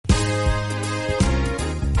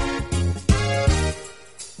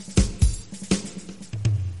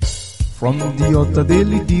From the altar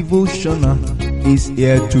daily devotional is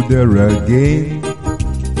here to there again.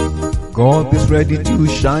 God is ready to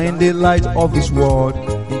shine the light of His word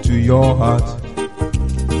into your heart.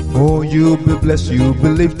 Oh, you'll be blessed, you'll be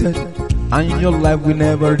lifted, and your life will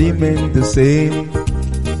never remain the same.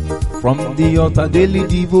 From the altar daily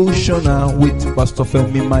devotional with Pastor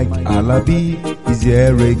Femi Mike Alabi is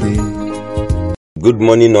here again. Good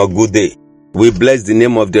morning or good day. We bless the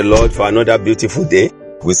name of the Lord for another beautiful day.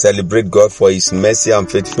 We celebrate God for His mercy and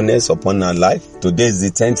faithfulness upon our life. Today is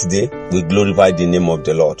the 10th day. We glorify the name of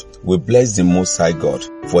the Lord. We bless the Most High God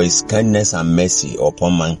for His kindness and mercy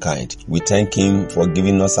upon mankind. We thank Him for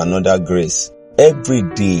giving us another grace. Every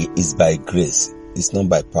day is by grace. It's not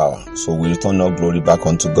by power. So we return all glory back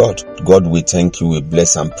unto God. God, we thank you. We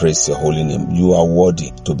bless and praise your holy name. You are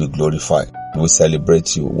worthy to be glorified. We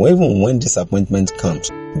celebrate you. Even when disappointment comes,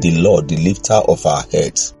 the Lord, the lifter of our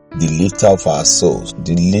heads, the lifter of our souls,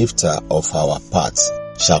 the lifter of our paths,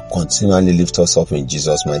 shall continually lift us up in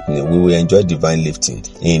Jesus' mighty name. We will enjoy divine lifting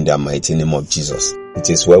in the mighty name of Jesus. It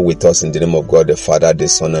is well with us in the name of God, the Father, the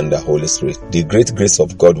Son, and the Holy Spirit. The great grace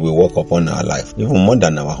of God will work upon our life, even more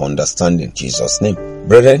than our understanding. In Jesus' name.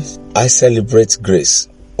 Brethren, I celebrate grace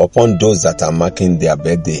upon those that are marking their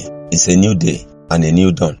birthday. It's a new day and a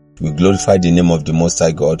new dawn. We glorify the name of the Most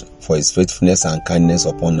High God for His faithfulness and kindness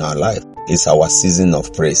upon our life. It's our season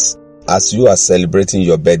of praise. As you are celebrating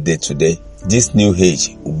your birthday today, this new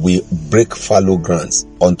age will break fallow grounds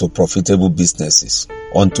onto profitable businesses,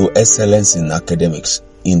 onto excellence in academics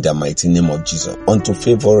in the mighty name of Jesus, onto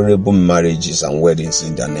favorable marriages and weddings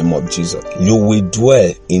in the name of Jesus. You will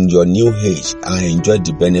dwell in your new age and enjoy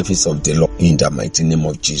the benefits of the Lord in the mighty name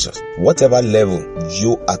of Jesus. Whatever level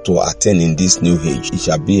you are to attain in this new age, it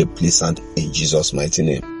shall be a pleasant in Jesus' mighty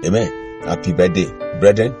name. Amen. Happy birthday,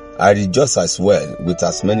 brethren. I rejoice as well with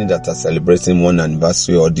as many that are celebrating one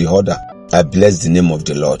anniversary or the other. I bless the name of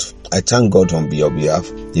the Lord. I thank God on your behalf.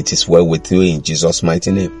 It is well with you in Jesus'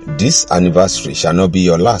 mighty name. This anniversary shall not be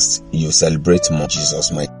your last. You celebrate more in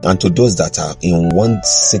Jesus' mighty name. And to those that are in one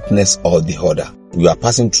sickness or the other, you are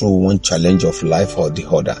passing through one challenge of life or the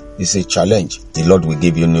other. It's a challenge. The Lord will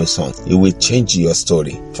give you new song. He will change your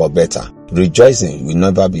story for better. Rejoicing will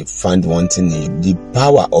never be found wanting. The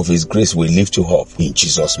power of His grace will lift you up in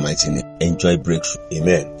Jesus' mighty name. Enjoy breakthrough.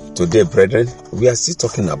 Amen. Today, brethren, we are still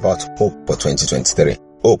talking about hope for 2023.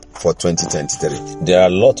 Hope for 2023. There are a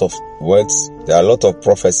lot of words, there are a lot of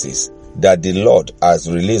prophecies that the Lord has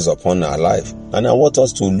released upon our life. And I want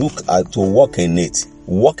us to look at, to walk in it.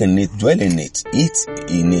 Walk in it, dwell in it, eat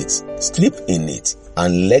in it, sleep in it,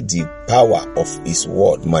 and let the power of His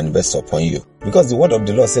word manifest upon you. Because the word of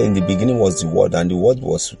the Lord said in the beginning was the word, and the word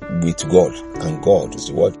was with God, and God is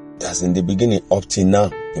the word. That's in the beginning up till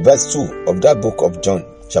now. Verse 2 of that book of John,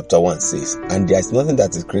 chapter 1 says, and there is nothing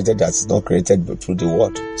that is created that is not created but through the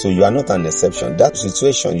word. So you are not an exception. That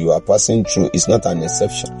situation you are passing through is not an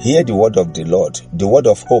exception. Hear the word of the Lord, the word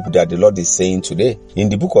of hope that the Lord is saying today. In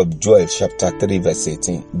the book of Joel, chapter 3, verse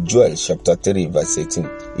 18. Joel, chapter 3, verse 18.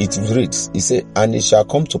 It reads, it says, and it shall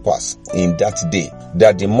come to pass in that day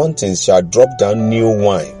that the mountains shall drop down new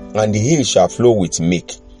wine, and the hills shall flow with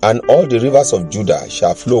milk. And all the rivers of Judah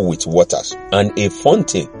shall flow with waters, and a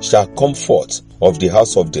fountain shall come forth of the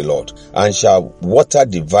house of the Lord, and shall water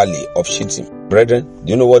the valley of Shittim. Brethren,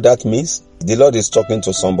 do you know what that means? The Lord is talking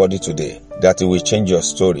to somebody today that He will change your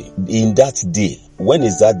story. In that day, when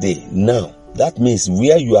is that day? Now. That means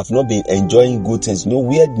where you have not been enjoying good things,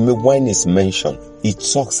 where wine is mentioned, it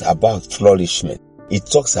talks about flourishment. It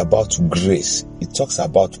talks about grace. It talks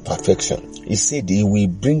about perfection. He said He will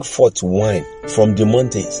bring forth wine from the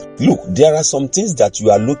mountains. Look, there are some things that you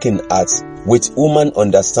are looking at with human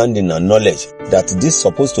understanding and knowledge, that this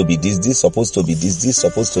supposed to be this supposed to be this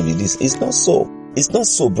supposed to be this. It's not so. It's not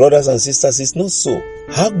so, brothers and sisters. It's not so.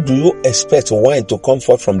 How do you expect wine to come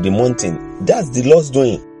forth from the mountain? That's the Lord's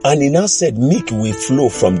doing. And He now said milk will flow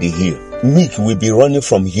from the hill. Milk will be running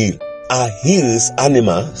from hill. Our hills,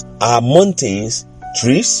 animals, our mountains,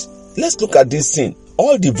 trees. Let's look at this thing.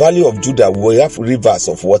 All the valley of Judah will have rivers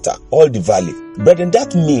of water. All the valley. Brethren,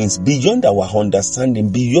 that means beyond our understanding,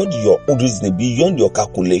 beyond your reasoning, beyond your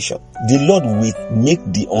calculation, the Lord will make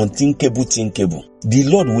the unthinkable thinkable. The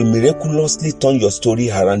Lord will miraculously turn your story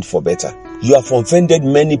around for better. You have offended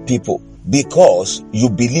many people because you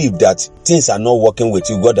believe that things are not working with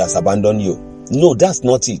you. God has abandoned you. No, that's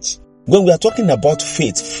not it. When we are talking about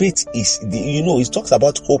faith, faith is, it talks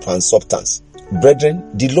about hope and substance.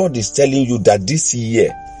 Brethren, the Lord is telling you that this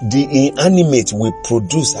year, the inanimate will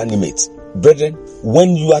produce animate. Brethren,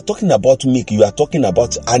 When you are talking about milk, you are talking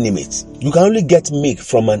about animate. You can only get milk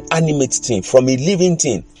from an animate thing, from a living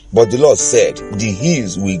thing. But the Lord said, the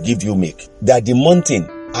hills will give you milk. That the mountain,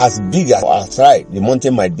 as big as outside the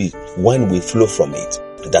mountain might be, wine will flow from it.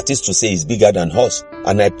 That is to say, it's bigger than us.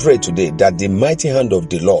 And I pray today that the mighty hand of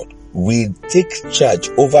the Lord will take charge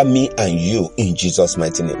over me and you in Jesus'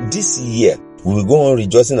 mighty name. This year, we will go on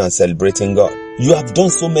rejoicing and celebrating God. You have done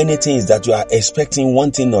so many things that you are expecting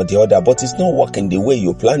one thing or the other, but it's not working the way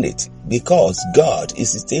you planned it, because God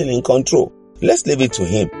is still in control. Let's leave it to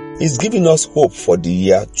Him. He's giving us hope for the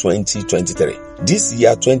year 2023. This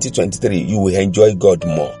year 2023, you will enjoy God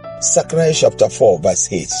more. Zechariah chapter 4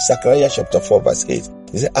 verse 8. Zechariah chapter 4 verse 8.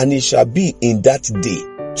 He said, and it shall be in that day.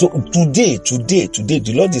 So today,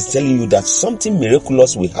 the Lord is telling you that something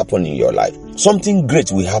miraculous will happen in your life. Something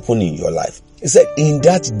great will happen in your life. He said, in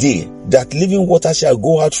that day, that living water shall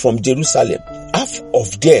go out from Jerusalem, half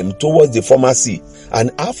of them towards the former sea,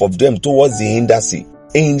 and half of them towards the hinder sea.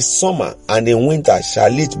 In summer and in winter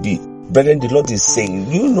shall it be. Brethren, the Lord is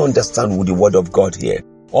saying, you don't understand with the word of God here.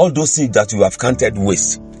 All those things that you have counted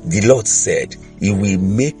waste, the Lord said, He will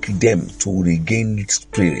make them to regain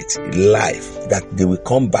spirit, life, that they will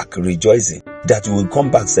come back rejoicing, that you will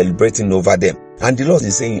come back celebrating over them. And the Lord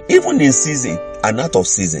is saying, even in season and out of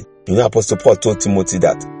season, you know, Apostle Paul told Timothy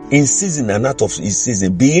that in season and out of his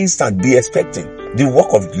season, be instant, be expecting. The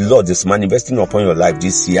work of the Lord is manifesting upon your life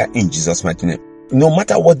this year in Jesus' mighty name. No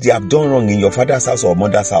matter what they have done wrong in your father's house or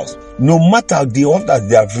mother's house, no matter the altars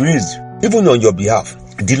they have raised, even on your behalf,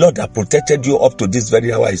 the Lord that protected you up to this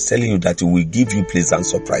very hour is telling you that He will give you pleasant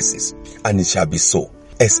surprises. And it shall be so.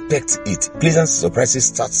 Expect it. Pleasant surprises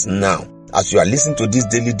starts now. As you are listening to this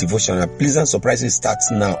daily devotion, pleasant surprises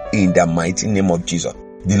starts now in the mighty name of Jesus.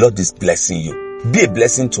 The Lord is blessing you. Be a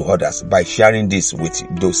blessing to others by sharing this with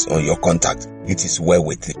those on your contact. It is well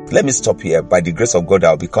with you. Let me stop here. By the grace of God,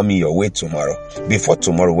 I'll be coming your way tomorrow. Before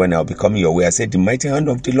tomorrow, when I'll be coming your way, I said, the mighty hand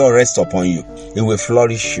of the Lord rests upon you. It will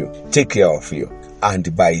flourish you, take care of you.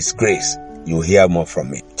 And by His grace, you'll hear more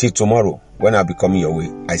from me. Till tomorrow, when I'll be coming your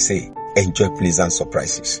way, I say, enjoy pleasant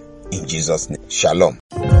surprises. In Jesus' name. Shalom.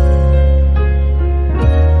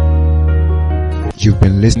 You've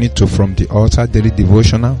been listening to From the Altar Daily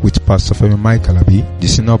Devotional with Pastor Femi Mike Alabi, the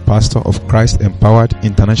Senior Pastor of Christ Empowered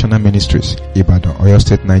International Ministries, Ibadan, Oyo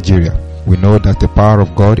State, Nigeria. We know that the power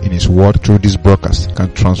of God in His Word through this broadcast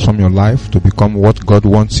can transform your life to become what God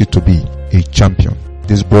wants you to be, a champion.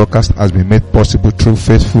 This broadcast has been made possible through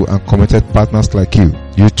faithful and committed partners like you.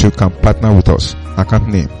 You too can partner with us. Account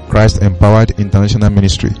name, Christ Empowered International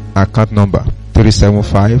Ministry. Account number,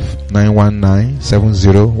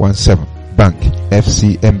 375-919-7017. Bank,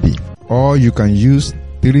 FCMB. Or you can use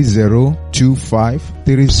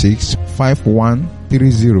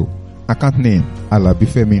 3025365130. Account name,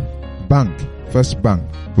 Alabifemi. Bank, First Bank.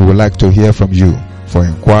 We would like to hear from you. For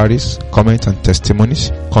inquiries, comments and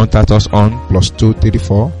testimonies, contact us on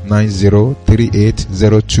 +234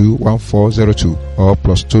 9038021402 or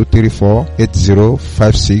 +234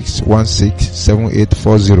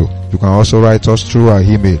 8056167840. You can also write us through our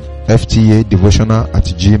email,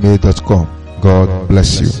 ftadevotional@gmail.com. God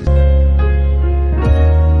bless you.